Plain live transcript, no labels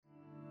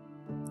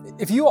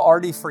If you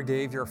already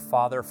forgave your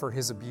father for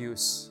his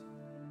abuse,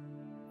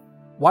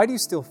 why do you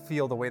still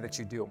feel the way that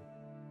you do?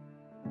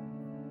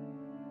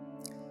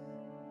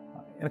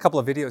 In a couple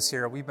of videos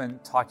here, we've been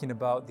talking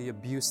about the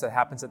abuse that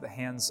happens at the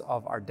hands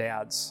of our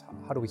dads.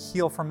 How do we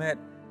heal from it?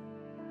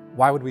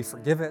 Why would we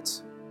forgive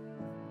it?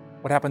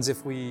 What happens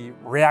if we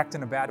react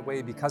in a bad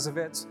way because of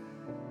it?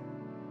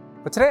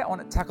 But today I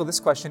want to tackle this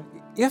question.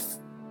 If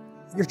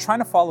you're trying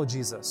to follow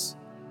Jesus,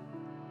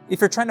 if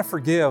you're trying to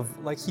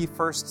forgive like he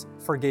first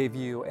forgave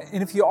you,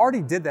 and if you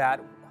already did that,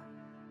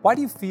 why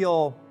do you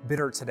feel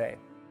bitter today,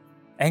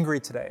 angry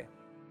today,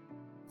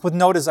 with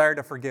no desire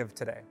to forgive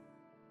today?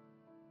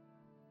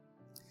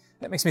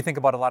 That makes me think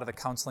about a lot of the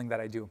counseling that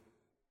I do.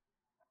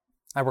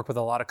 I work with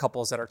a lot of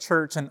couples at our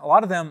church, and a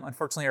lot of them,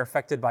 unfortunately, are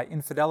affected by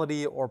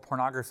infidelity or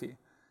pornography.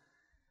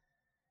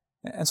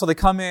 And so they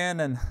come in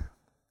and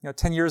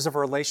 10 years of a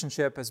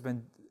relationship has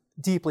been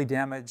deeply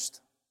damaged.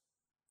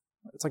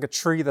 It's like a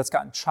tree that's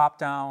gotten chopped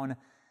down.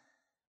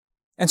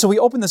 And so we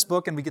open this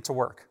book and we get to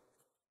work.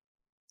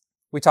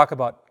 We talk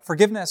about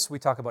forgiveness. We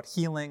talk about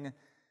healing.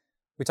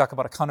 We talk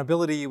about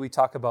accountability. We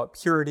talk about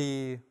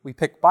purity. We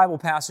pick Bible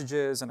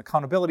passages and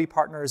accountability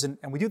partners, and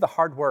we do the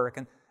hard work.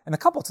 And the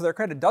couple, to their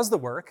credit, does the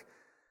work.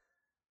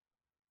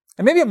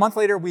 And maybe a month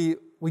later, we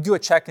do a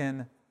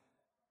check-in,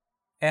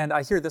 and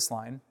I hear this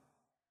line,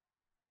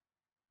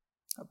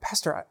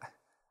 "Pastor,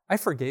 I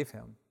forgave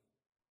him.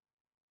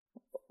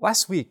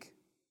 Last week,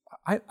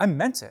 I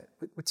meant it.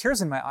 With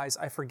tears in my eyes,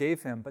 I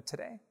forgave him, but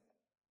today?"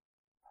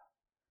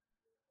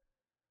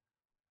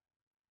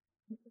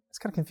 It's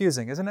kind of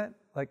confusing, isn't it?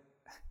 Like,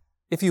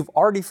 if you've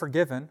already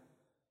forgiven,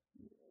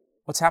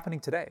 what's happening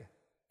today?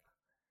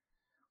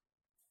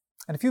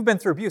 And if you've been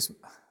through abuse,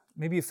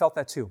 maybe you felt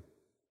that too.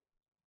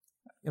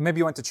 Maybe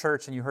you went to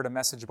church and you heard a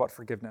message about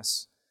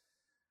forgiveness.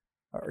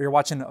 Or you're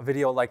watching a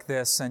video like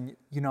this and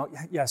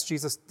yes,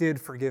 Jesus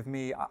did forgive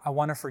me. I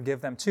want to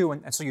forgive them too.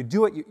 And so you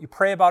do it, you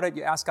pray about it,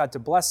 you ask God to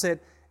bless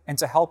it and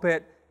to help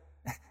it.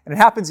 And it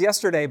happens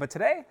yesterday, but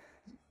today,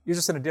 you're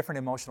just in a different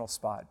emotional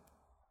spot.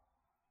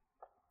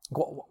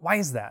 Why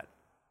is that?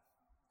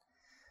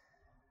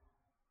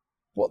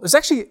 Well, there's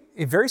actually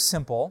a very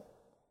simple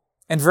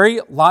and very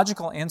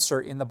logical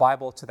answer in the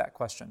Bible to that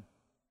question.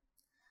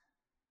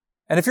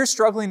 And if you're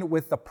struggling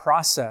with the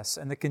process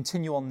and the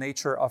continual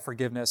nature of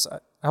forgiveness,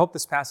 I hope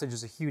this passage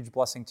is a huge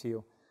blessing to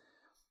you.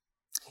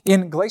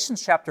 In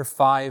Galatians chapter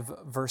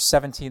 5, verse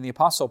 17, the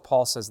Apostle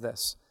Paul says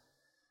this,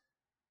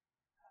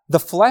 "The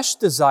flesh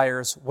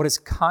desires what is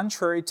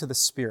contrary to the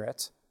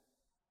Spirit,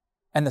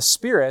 and the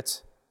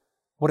Spirit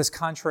what is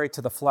contrary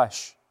to the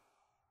flesh.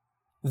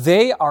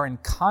 They are in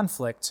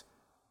conflict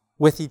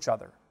with each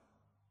other."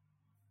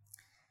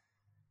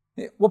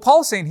 What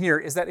Paul is saying here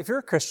is that if you're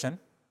a Christian,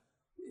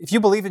 if you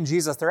believe in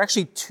Jesus, there are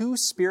actually two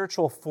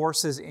spiritual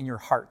forces in your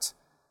heart,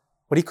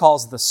 what he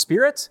calls the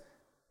Spirit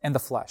and the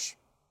flesh.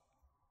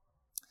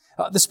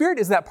 The Spirit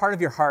is that part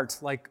of your heart,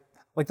 like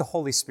the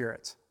Holy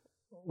Spirit,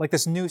 like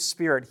this new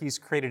spirit he's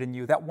created in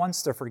you that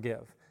wants to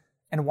forgive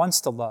and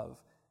wants to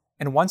love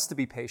and wants to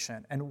be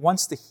patient and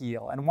wants to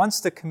heal and wants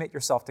to commit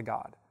yourself to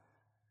God.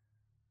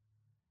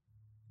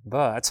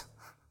 But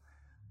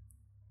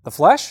the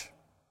flesh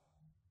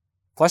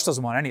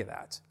doesn't want any of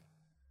that.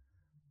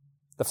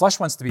 The flesh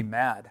wants to be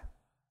mad.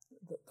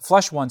 The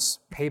flesh wants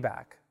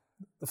payback.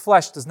 The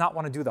flesh does not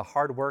want to do the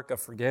hard work of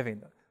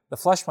forgiving. The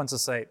flesh wants to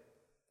say,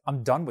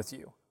 "I'm done with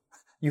you.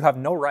 You have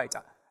no right,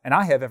 and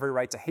I have every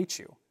right to hate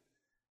you."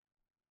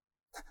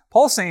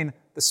 Paul's saying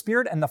the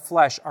Spirit and the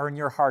flesh are in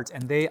your heart,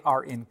 and they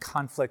are in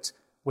conflict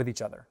with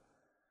each other.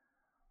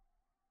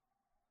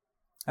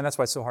 And that's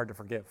why it's so hard to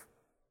forgive.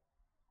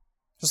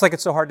 Just like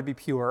it's so hard to be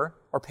pure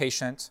or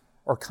patient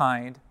or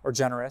kind or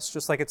generous,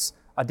 just like it's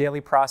a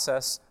daily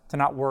process to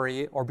not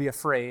worry or be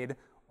afraid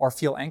or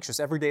feel anxious.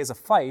 Every day is a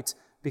fight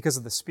because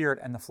of the Spirit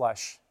and the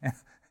flesh.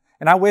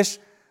 And I wish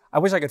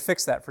I could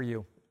fix that for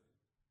you.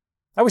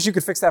 I wish you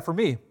could fix that for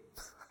me.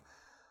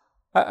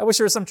 I wish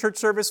there was some church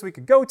service we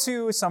could go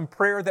to, some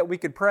prayer that we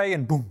could pray,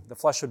 and boom, the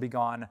flesh would be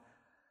gone.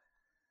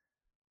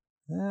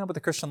 But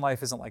the Christian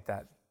life isn't like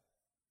that.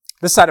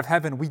 This side of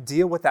heaven, we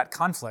deal with that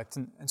conflict.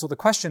 And so the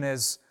question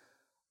is,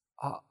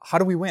 how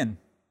do we win?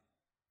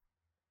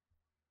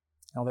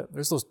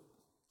 There's those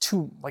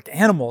two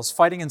animals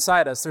fighting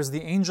inside us. There's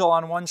the angel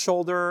on one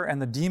shoulder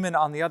and the demon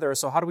on the other.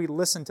 So how do we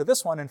listen to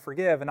this one and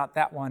forgive and not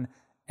that one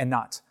and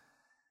not?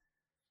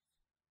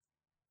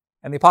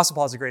 And the Apostle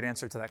Paul has a great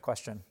answer to that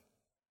question.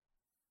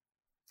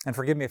 And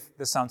forgive me if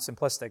this sounds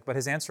simplistic, but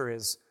his answer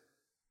is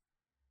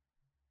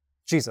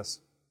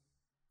Jesus.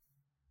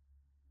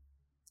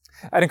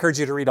 I'd encourage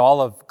you to read all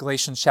of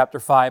Galatians chapter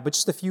 5, but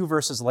just a few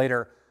verses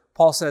later,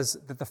 Paul says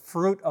that the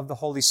fruit of the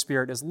Holy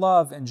Spirit is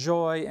love and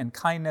joy and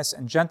kindness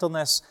and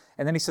gentleness.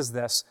 And then he says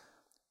this,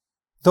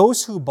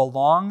 "Those who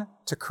belong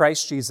to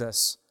Christ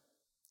Jesus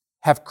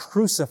have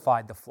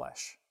crucified the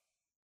flesh."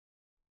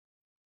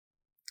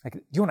 Do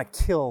you want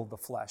to kill the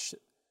flesh?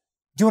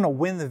 Do you want to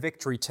win the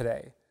victory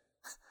today?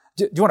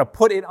 Do you want to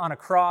put it on a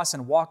cross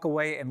and walk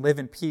away and live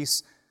in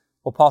peace?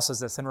 Well, Paul says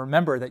this, and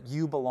remember that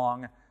you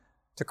belong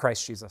to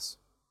Christ Jesus.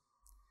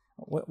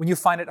 When you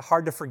find it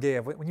hard to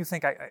forgive, when you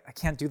think, I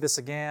can't do this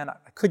again,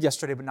 I could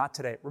yesterday, but not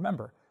today,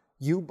 remember,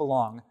 you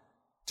belong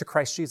to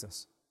Christ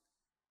Jesus.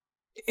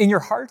 In your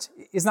heart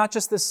is not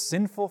just this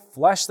sinful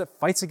flesh that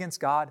fights against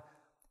God.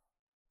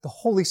 The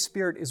Holy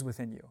Spirit is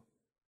within you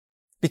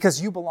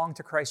because you belong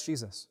to Christ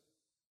Jesus.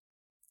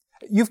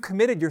 You've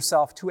committed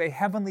yourself to a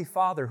heavenly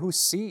Father who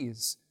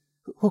sees,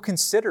 who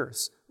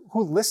considers,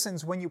 who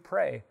listens when you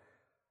pray,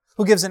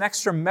 who gives an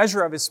extra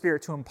measure of His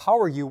Spirit to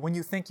empower you when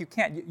you think you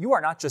can't. You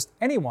are not just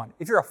anyone.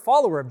 If you're a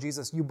follower of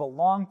Jesus, you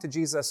belong to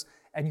Jesus,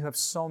 and you have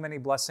so many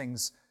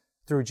blessings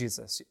through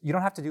Jesus. You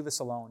don't have to do this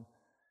alone.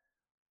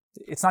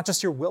 It's not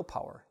just your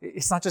willpower.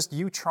 It's not just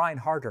you trying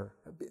harder.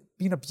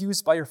 Being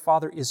abused by your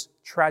father is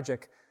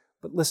tragic,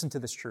 but listen to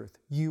this truth.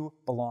 You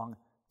belong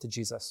to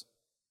Jesus.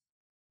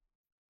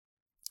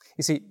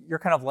 You see, you're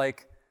kind of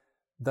like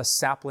the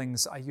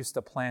saplings I used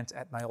to plant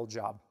at my old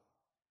job.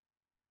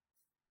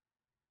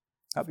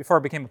 Before I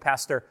became a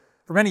pastor,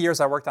 for many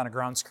years I worked on a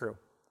grounds crew.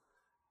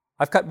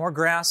 I've cut more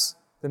grass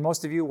than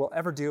most of you will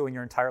ever do in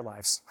your entire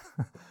lives.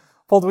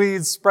 Pulled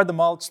weeds, spread the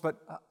mulch, but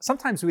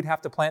sometimes we'd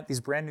have to plant these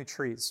brand new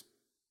trees.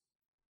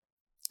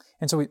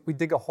 And so we'd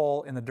dig a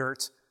hole in the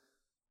dirt,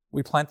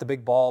 we'd plant the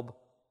big bulb,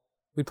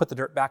 we'd put the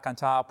dirt back on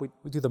top, we'd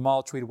do the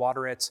mulch, we'd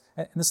water it,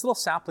 and this little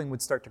sapling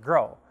would start to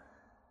grow.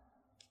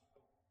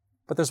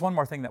 But there's one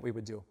more thing that we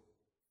would do.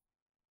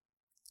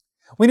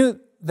 We knew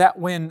that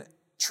when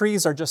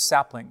trees are just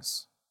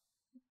saplings,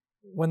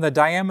 when the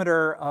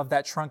diameter of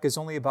that trunk is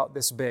only about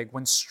this big,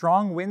 when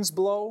strong winds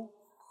blow,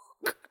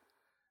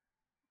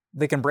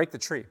 they can break the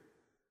tree.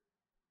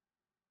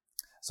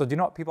 So do you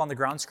know what people on the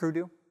grounds crew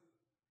do?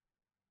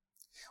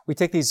 We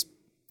take these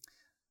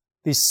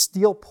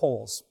steel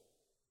poles.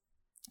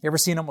 You ever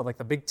seen them with like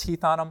the big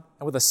teeth on them?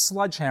 And with a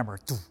sledgehammer,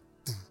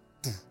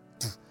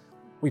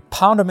 we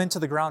pound them into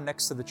the ground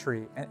next to the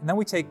tree. And then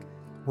we take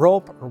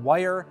rope or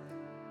wire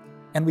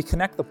and we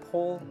connect the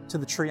pole to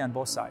the tree on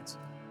both sides.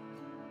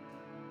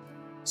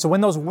 So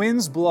when those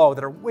winds blow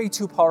that are way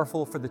too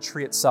powerful for the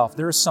tree itself,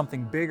 there is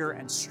something bigger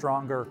and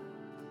stronger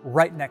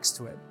right next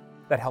to it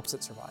that helps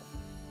it survive.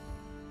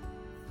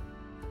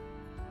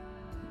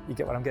 You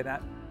get what I'm getting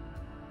at?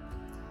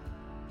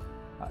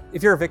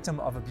 If you're a victim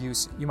of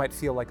abuse, you might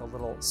feel like a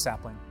little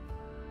sapling.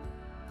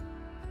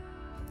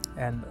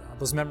 And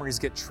those memories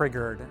get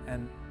triggered,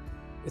 and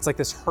it's like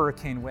this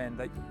hurricane wind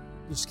that you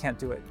just can't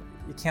do it.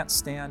 You can't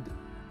stand,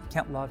 you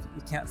can't love,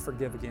 you can't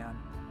forgive again.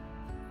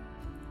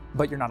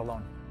 But you're not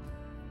alone.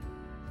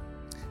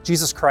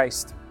 Jesus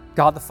Christ,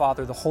 God the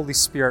Father, the Holy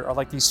Spirit are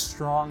like these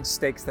strong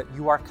stakes that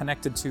you are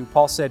connected to.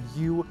 Paul said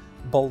you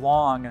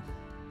belong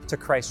to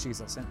Christ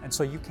Jesus. And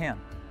so you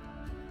can.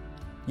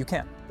 You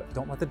can.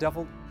 Don't let the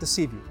devil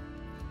deceive you.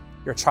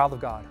 You're a child of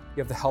God.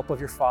 You have the help of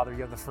your Father. You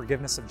have the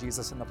forgiveness of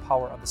Jesus and the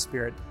power of the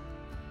Spirit.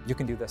 You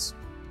can do this.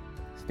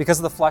 Because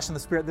of the flesh and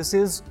the Spirit, this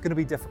is going to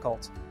be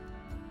difficult,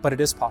 but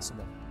it is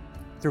possible.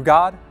 Through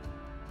God,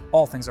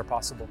 all things are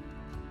possible.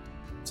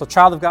 So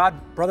child of God,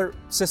 brother,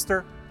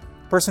 sister,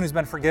 person who's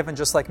been forgiven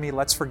just like me,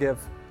 let's forgive.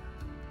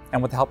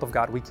 And with the help of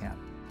God, we can.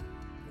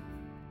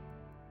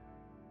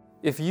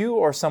 If you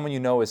or someone you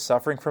know is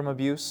suffering from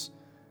abuse,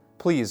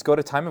 please go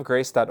to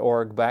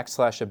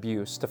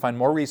timeofgrace.org/abuse to find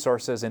more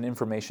resources and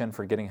information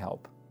for getting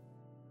help.